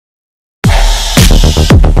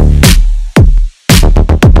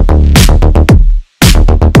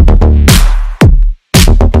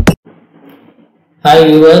Hi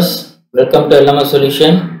viewers, welcome to LMS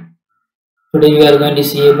Solution. Today we are going to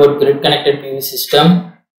see about grid connected PV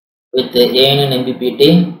system with the ANN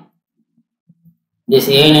MPPT. This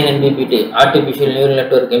ANN MPPT, Artificial Neural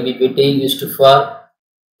Network MPPT, used for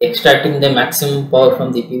extracting the maximum power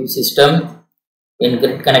from the PV system in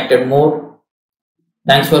grid connected mode.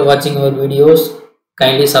 Thanks for watching our videos.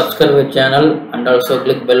 Kindly subscribe our channel and also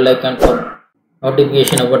click bell icon for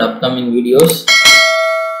notification about upcoming videos.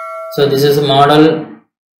 So this is a model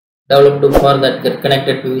developed for that grid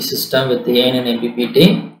connected PV system with the ANN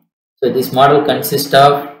MPPT. So this model consists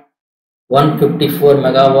of 154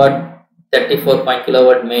 megawatt 34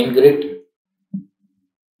 kilowatt main grid.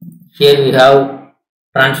 Here we have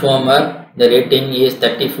transformer. The rating is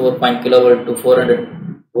 34 kilowatt to 400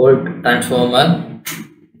 volt transformer.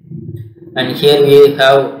 And here we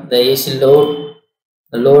have the AC load.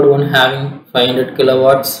 The load one having 500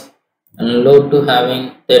 kilowatts and load 2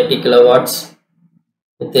 having 30 kilowatts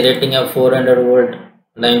with the rating of 400 volt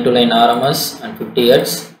line to line RMS and 50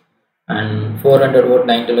 Hz and 400 volt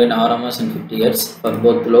line to line RMS and 50 Hz for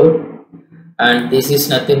both load. And this is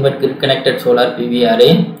nothing but grid connected solar PV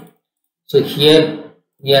array. So here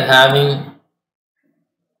we are having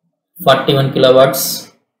 41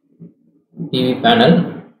 kilowatts PV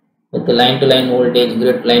panel with the line to line voltage.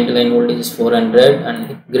 Grid line to line voltage is 400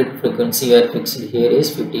 and grid frequency we are fixed here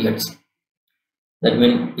is 50 Hz. That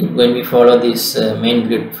means when we follow this main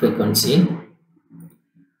grid frequency,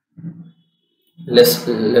 let's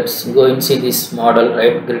go and see this model,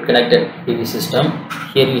 right? Grid connected PV system.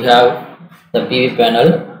 Here we have the PV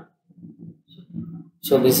panel.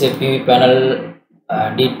 So this is a PV panel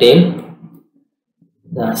detail.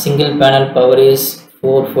 The single panel power is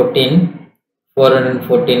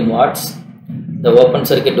 414 watts. The open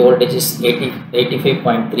circuit voltage is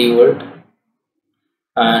 85.3 volt.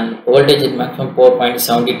 And voltage at maximum power point is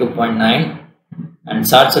 72.9 and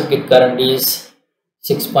short circuit current is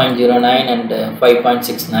 6.09 and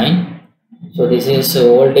 5.69. so this is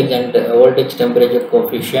voltage and voltage temperature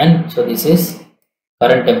coefficient. So this is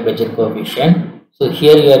current temperature coefficient. So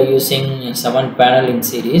here you are using 7 panel in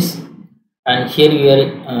series and here you are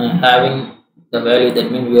having the value.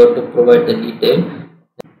 That means we have to provide the detail.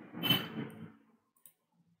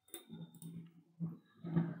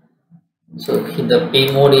 So the P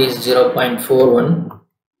mode is 0.41.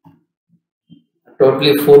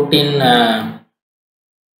 Totally 14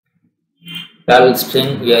 parallel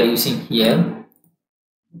string we are using here.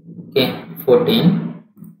 Okay, 14.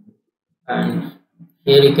 And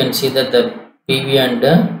here you can see that the PV and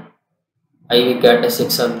IV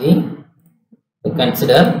characteristics of the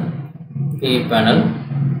consider PV panel.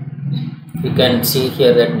 You can see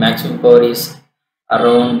here that maximum power is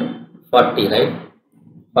around 40, right?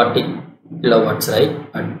 40 kilowatts, right?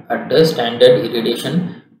 At the standard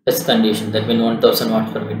irradiation test condition, that means 1000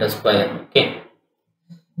 watts per meter square. Okay,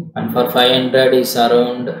 and for 500 is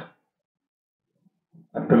around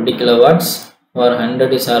 20 kilowatts. For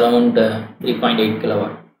 100 is around 3.8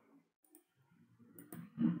 kilowatt.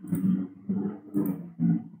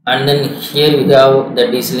 And then here we have the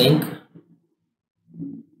DC link.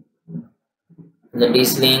 The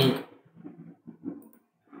DC link,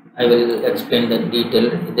 I will explain the detail.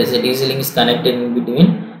 There's a DC link is connected in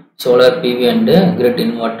between solar PV and grid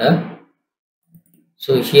inverter.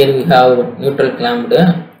 So here we have neutral clamped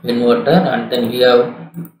inverter and then we have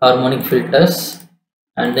harmonic filters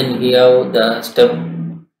and then we have the step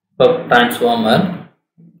up transformer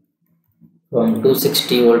from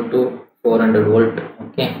 260 volt to 400 volt.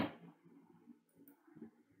 Okay,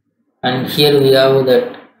 and here we have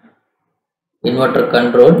that inverter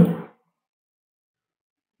control.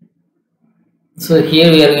 So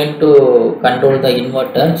here we are going to control the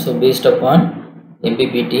inverter, so based upon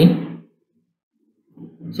MPPT.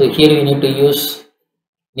 So here we need to use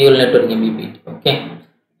neural network MPPT. Okay,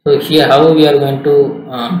 so here how we are going to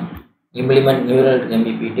implement neural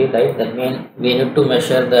MPPT, right? That means we need to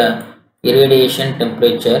measure the irradiation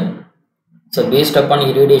temperature. So based upon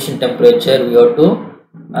irradiation temperature we have to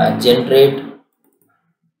generate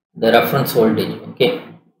the reference voltage. Okay,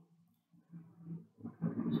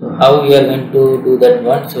 so how we are going to do that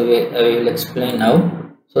one, so I will explain now.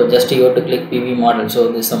 So just you have to click PV model.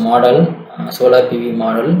 So this is a model, solar PV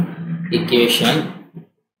model equation.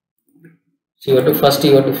 So you have to first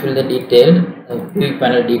you have to fill the detail, PV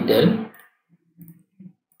panel detail.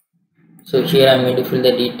 So here I am going to fill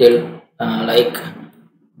the detail like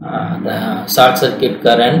the short circuit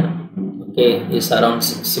current, okay, is around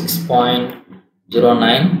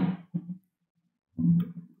 6.09.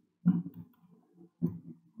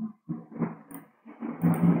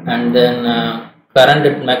 And then current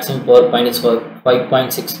at maximum power point is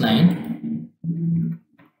 5.69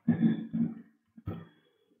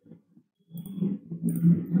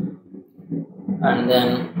 and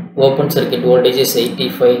then open circuit voltage is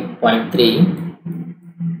 85.3,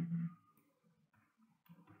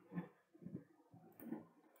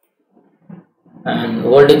 and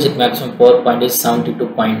voltage at maximum power point is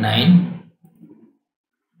 72.9,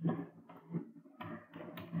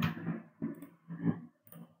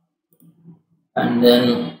 and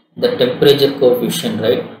then the temperature coefficient,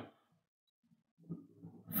 right,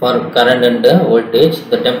 for current and voltage,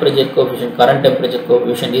 the temperature coefficient, current temperature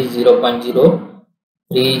coefficient is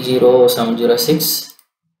 0.030706,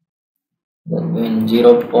 that means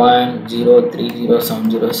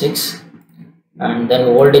 0.030706, and then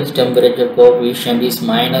voltage temperature coefficient is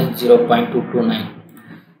minus 0.229,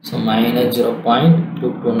 so minus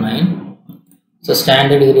 0.229. So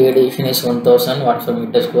standard irradiation is 1000 watts per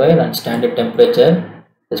meter square and standard temperature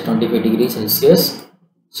is 25 degrees Celsius.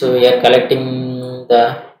 So we are collecting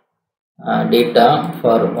the data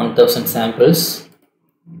for 1000 samples.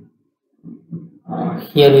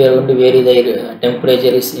 Here we are going to vary the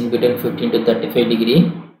temperature is in between 15 to 35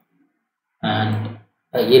 degree, and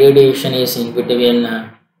irradiation is in between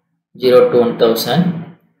 0 to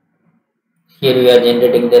 1000. Here we are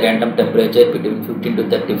generating the random temperature between 15 to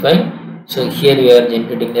 35. So here we are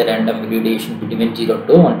generating the random irradiation between 0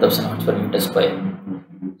 to 1000 watts per meter square.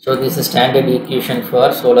 So this is standard equation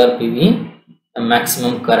for solar PV, the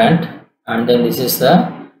maximum current, and then this is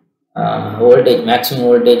the voltage, maximum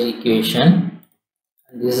voltage equation.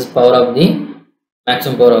 This is power of the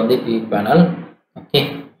maximum power of the PV panel.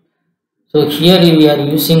 Okay. So here we are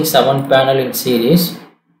using 7 panel in series.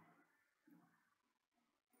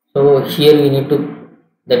 So here we need to,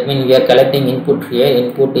 that means we are collecting input here.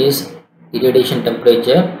 Input is irradiation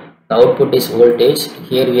temperature, the output is voltage.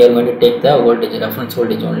 Here we are going to take the voltage, reference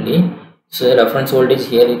voltage only. So the reference voltage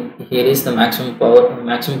here is the maximum power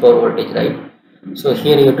voltage, right? So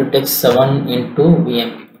here you have to take 7 into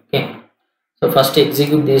VMP. Okay. So first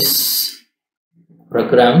execute this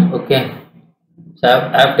program. Okay. So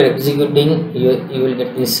after executing, you will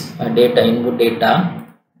get this data, input data.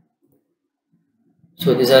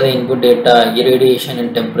 So these are the input data, irradiation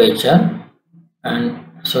and temperature, and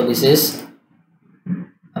so this is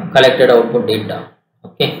collected output data.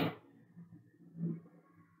 Okay.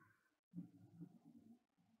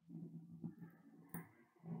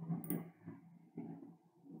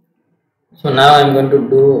 So now I am going to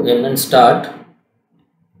do NN start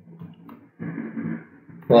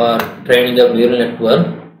for training of neural network,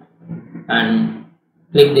 and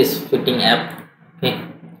click this fitting app. Okay,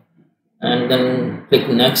 and then click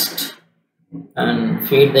next and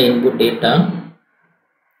feed the input data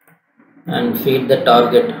and feed the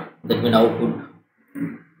target, that means output,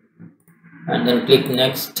 and then click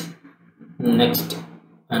next, next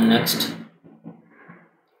and next,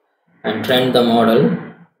 and train the model,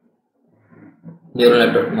 neural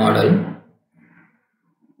network model.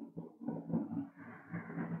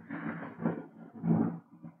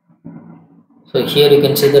 So here you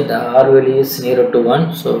can see that the R value is nearer to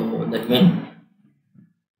 1, so that means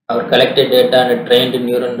our collected data and trained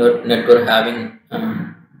neural network having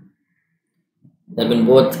that means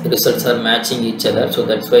both results are matching each other, so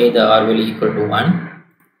that's why the R value equal to 1.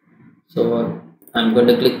 So I'm going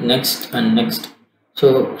to click next and next.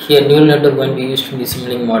 So here neural network going to be used in the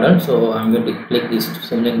simulating model, so I'm going to click this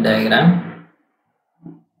simulating diagram,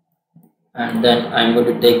 and then I'm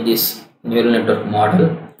going to take this neural network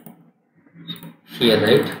model here,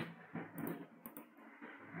 right?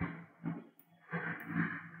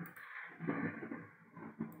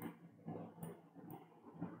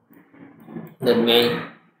 That means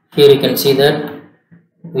here you can see that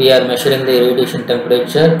we are measuring the irradiation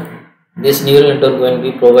temperature. This neural network going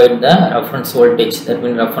to be provide the reference voltage, that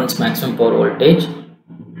means reference maximum power voltage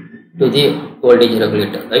to the voltage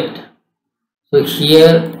regulator, right? So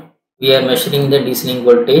here we are measuring the DC-link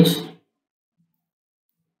voltage,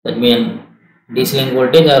 that means DC-link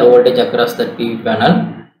voltage or voltage across the PV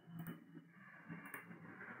panel.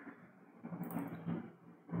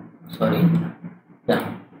 Sorry,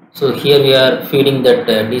 yeah. So here we are feeding that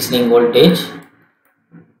DC-link voltage,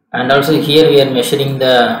 and also here we are measuring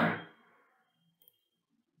the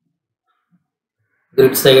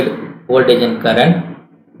grid side voltage and current.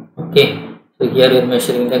 Okay, so here we are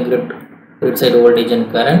measuring the grid side voltage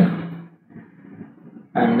and current,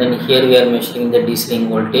 and then here we are measuring the DC-link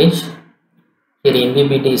voltage. Here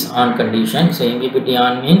MPPT is on condition, so MPPT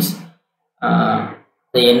on means the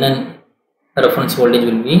NN reference voltage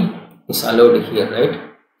will be is allowed here, right?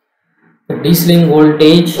 The DC-link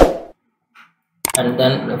voltage and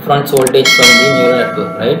then reference voltage from the neural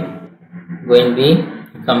network, right, going to be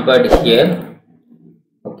compared here.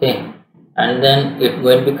 Okay, and then it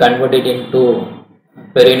going to be converted into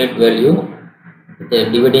per unit value,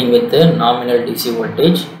 dividing with the nominal DC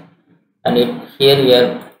voltage, and here we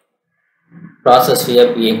are process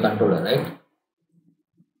via PA controller, right?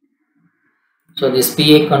 So this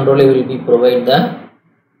PA controller will be provide the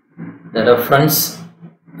reference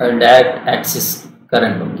direct axis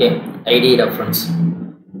current, okay, ID reference,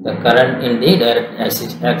 the current in the direct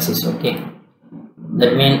axis, okay.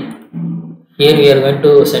 That means here we are going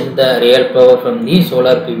to send the real power from the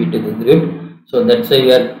solar PV to the grid. So that's why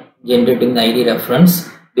we are generating the ID reference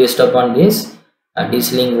based upon this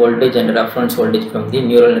DC link voltage and reference voltage from the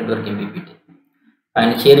neural network MPPT.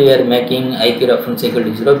 And here we are making IQ reference equal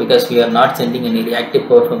to 0 because we are not sending any reactive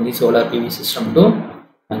power from the solar PV system to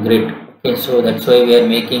a grid. Okay, so that's why we are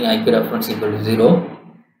making IQ reference equal to 0.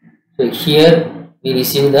 So here we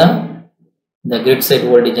receive the grid side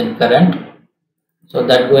voltage and current. So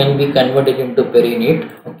that going to be converted into per unit.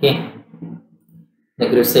 Okay, the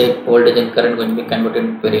grid side voltage and current going to be converted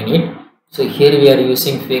into per unit. So here we are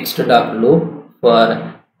using fixed dark loop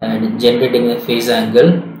for generating the phase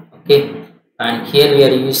angle. Okay, and here we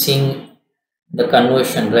are using the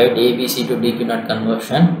conversion, right, ABC to DQ naught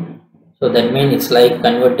conversion. So that means it's like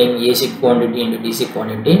converting AC quantity into DC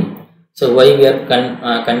quantity. So why we are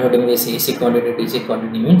converting this AC quantity to DC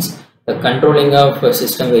quantity means the controlling of a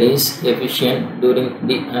system is efficient during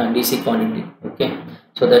the DC quantity. Okay,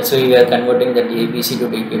 so that's why we are converting that ABC to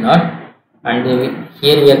DQ naught, and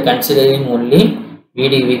here we are considering only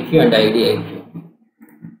VD VQ and ID IQ.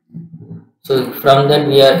 So from that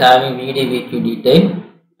we are having VD VQ detail,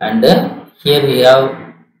 and here we have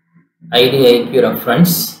ID IQ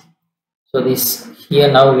reference. So this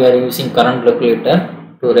here now we are using current regulator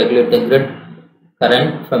to regulate the grid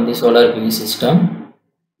current from the solar PV system.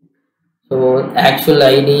 So actual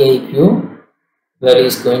ID IQ value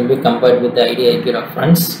is going to be compared with the ID IQ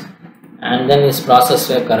reference, and then is processed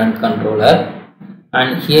by current controller.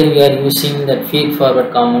 And here we are using that feed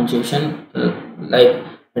forward compensation, like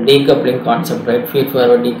decoupling concept, right? Feed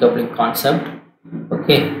forward decoupling concept.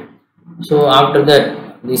 Okay, so after that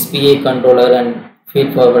this PA controller and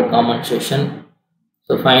feed forward compensation,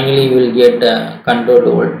 so finally we will get controlled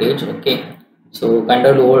voltage. Okay, so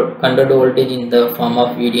controlled voltage in the form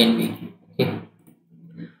of VD and VQ. Okay,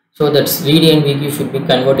 so that's VD and VQ should be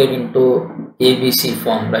converted into ABC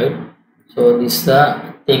form, right? So these are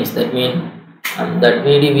the things that mean that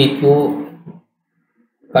VD VQ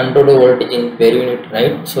controlled voltage in per unit,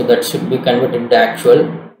 right? So that should be converted into actual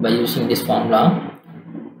by using this formula.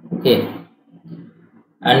 Okay,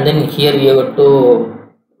 and then here we have to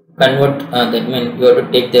convert, that means you have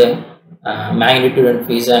to take the magnitude and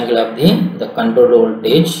phase angle of the controlled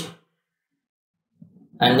voltage,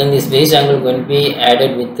 and then this phase angle going to be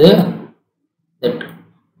added with the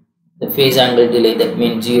phase angle delay, that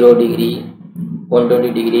means 0 degree,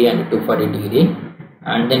 120 degree and 240 degree,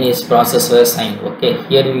 and then is processed as sine. Okay,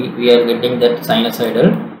 here we are getting that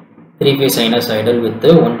sinusoidal, 3-phase sinusoidal with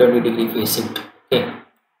the 120 degree phase shift. Okay,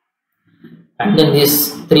 and then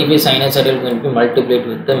this 3-phase sinusoidal is going to be multiplied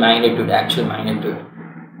with the magnitude, actual magnitude.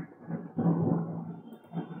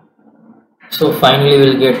 So finally we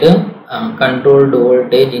will get a controlled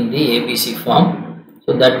voltage in the ABC form.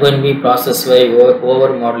 So that going to be processed by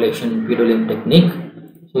over modulation PWM technique.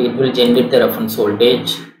 So it will generate the reference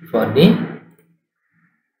voltage for the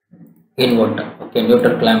inverter. Okay,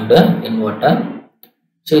 neutral clamped inverter.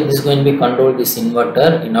 So this is going to be control this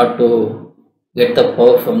inverter in order to get the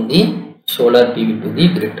power from the solar PV to the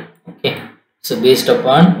grid. Okay, so based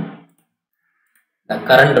upon the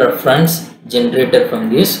current reference generated from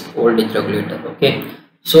this voltage regulator. Okay,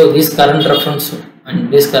 so this current reference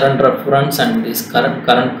and this current reference and this current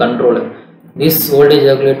controller, this voltage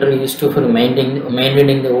regulator used to for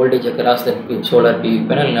maintaining the voltage across the solar PV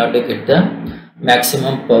panel in order to get the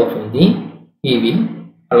maximum power from the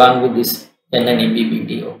PV along with this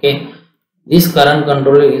MPPT. Okay, this current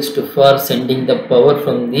controller used to for sending the power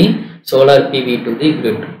from the solar PV to the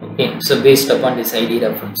grid. Okay, so based upon this ID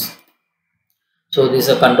reference. So this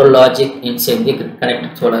is a control logic inside the grid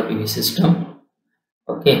connected solar PV system.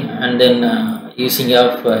 Okay, and then using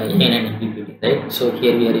of AN and MPPT, right? So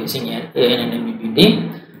here we are using AN and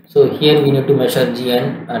MPPT. So here we need to measure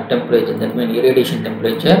GN temperature, that means irradiation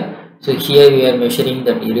temperature. So here we are measuring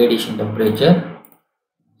the irradiation temperature.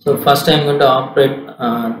 So first I am going to operate,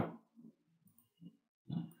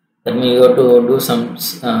 that means you have to do some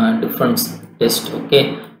difference test.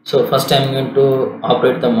 Okay, so first I am going to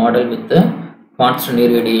operate the model with the constant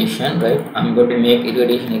irradiation, right? I am going to make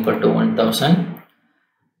irradiation equal to 1000.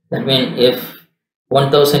 That means if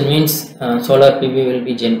 1000 means solar PV will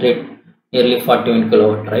be generate nearly 41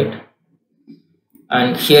 kilowatt, right?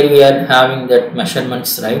 And here we are having that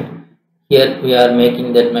measurements, right? here we are making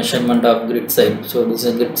that measurement of grid side. So this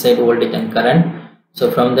is grid side voltage and current.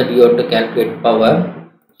 So from that you have to calculate power.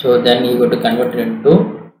 So then you have to convert it into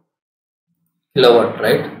kilowatt,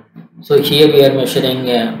 right? So here we are measuring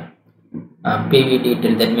PV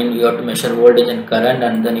detail. That means you have to measure voltage and current,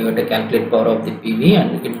 and then you have to calculate power of the PV,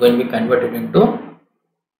 and it's going to be converted into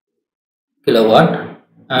kilowatt.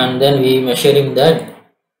 And then we measuring that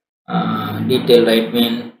detail, right?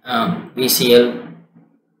 Mean VCL,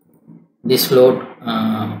 this load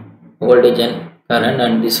voltage and current,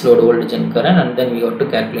 and this load voltage and current, and then we have to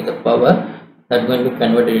calculate the power that going to be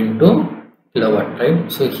converted into kilowatt,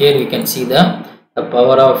 right? So here we can see the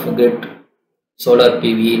power of grid solar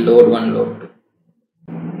PV, load 1, load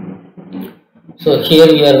 2. So here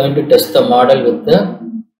we are going to test the model with the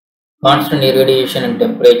constant irradiation and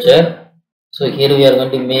temperature. So here we are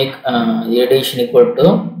going to make irradiation equal to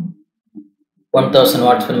 1000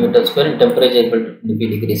 watts per meter square and temperature equal to 20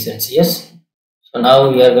 degrees Celsius. So now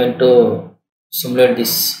we are going to simulate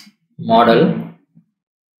this model.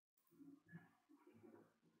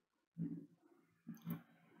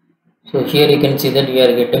 So here you can see that we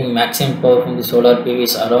are getting maximum power from the solar PV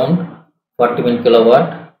is around 41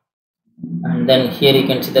 kilowatt, and then here you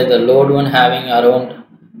can see that the load 1 having around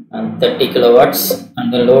 30 kilowatts,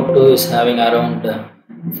 and the load 2 is having around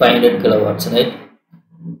 500 kilowatts, right?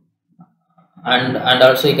 And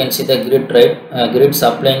also you can see the grid, right? Grid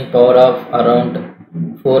supplying power of around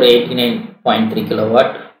 489.3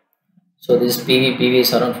 kilowatt. So this PV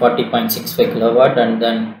is around 40.65 kilowatt, and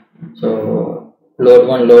then so load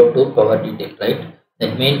 1, load 2 power detail, right?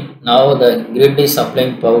 That means now the grid is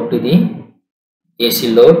supplying power to the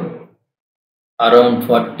AC load around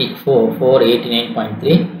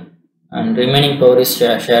 489.3, and remaining power is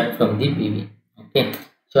shared from the PV. Okay,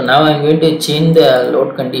 so now I am going to change the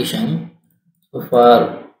load condition. So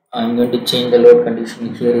for I am going to change the load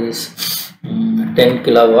condition. Here is 10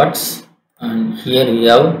 kilowatts, and here we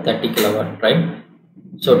have 30 kilowatt, right?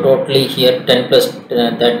 So totally here 10 plus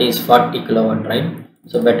 30 is 40 kilowatt, right?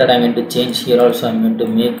 So better I am going to change here also. I am going to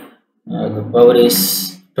make the power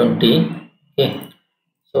is 20. Okay,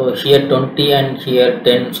 so here 20 and here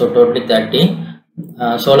 10, so totally 30.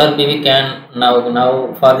 Solar PV can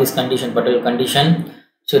now for this condition, particular condition,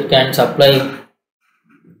 so it can supply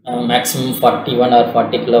maximum 41 or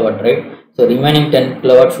 40 kilowatt, right? So remaining 10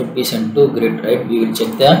 kilowatt should be sent to grid, right? We will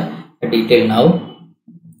check the detail now.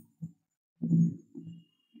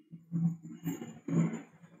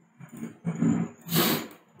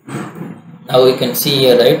 Now we can see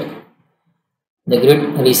here, right? The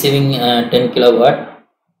grid receiving 10 kilowatt,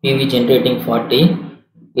 PV generating 40.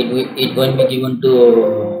 It going to be given to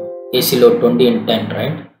AC load 20 and 10,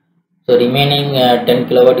 right? So remaining 10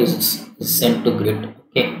 kilowatt is sent to grid.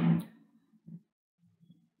 Okay.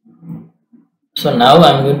 So now I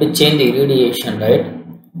am going to change the irradiation, right?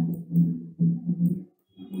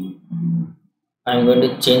 I am going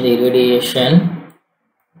to change the irradiation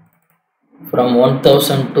from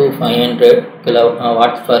 1000 to 500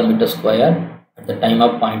 kilowatts per meter square at the time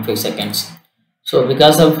of 0.5 seconds. So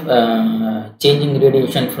because of changing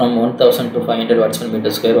irradiation from 1000 to 500 watts per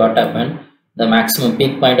meter square, what happened? The maximum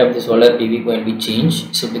peak point of the solar PV going to be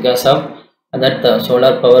changed. So because of that, the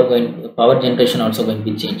solar power generation also going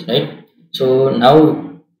to be changed, right? So now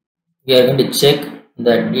we are going to check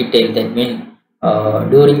the detail. That means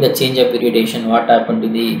during the change of irradiation, what happened to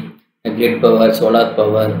the grid power, solar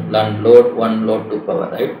power, and load 1, load 2 power,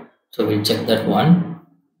 right? So we'll check that one.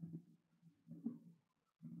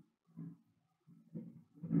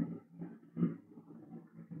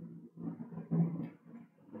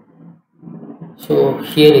 So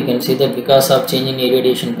here you can see that because of changing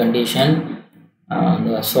irradiation condition,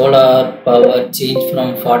 the solar power changed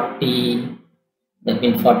from 40, that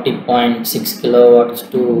means 40.6 kilowatts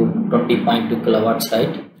to 20.2 kilowatts,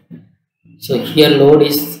 right? So here load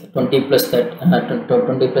is 20 plus 10,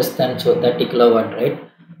 so 30 kilowatt, right?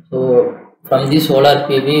 So from the solar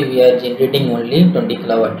PV we are generating only 20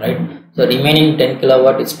 kilowatt, right? So remaining 10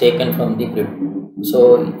 kilowatt is taken from the grid.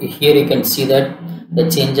 So here you can see that the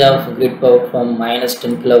change of grid power from minus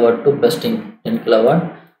 10 kilowatt to plus 10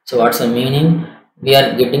 kilowatt. So what's the meaning? We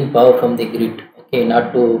are getting power from the grid. Okay,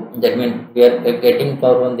 not to, that means we are getting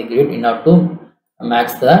power from the grid in order to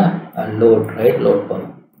max the load, right? Load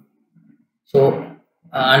power. So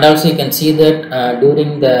and also you can see that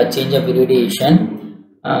during the change of irradiation,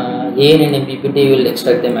 AN and MPPT will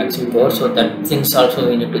extract the maximum power. So that things also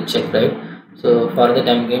we need to check, right? So for that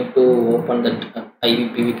I am going to open that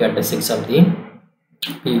IV PV characteristics of the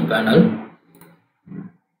PV panel.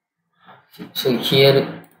 So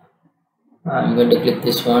here I am going to click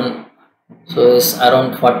this one. So it's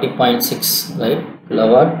around 40.6, right,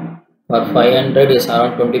 kilowatt, for 500 is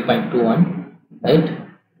around 20.21, right?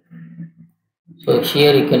 So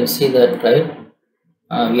here you can see that, right?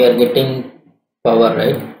 We are getting power,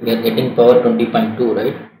 right? We are getting power 20.2,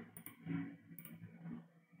 right?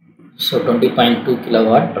 So 20.2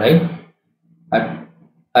 kilowatt, right?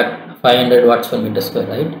 At 500 watts per meter square,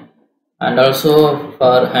 right? And also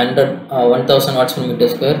for 1000 watts per meter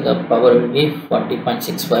square, the power will be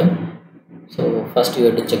 40.65. So first you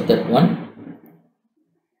have to check that one.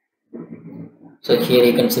 So here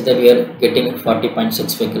you can see that we are getting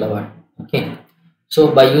 40.65 kilowatt. Okay.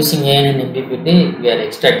 So by using AN and MPPT, we are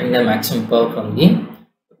extracting the maximum power from the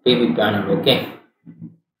PV panel. Okay.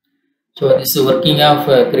 So this is working of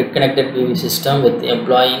grid connected PV system with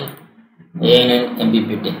employing AN and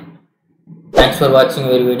MPPT. Thanks for watching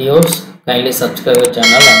our videos. Kindly subscribe our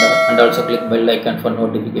channel and also click bell icon for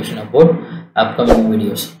notification about upcoming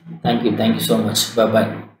videos. Thank you so much. Bye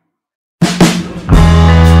bye.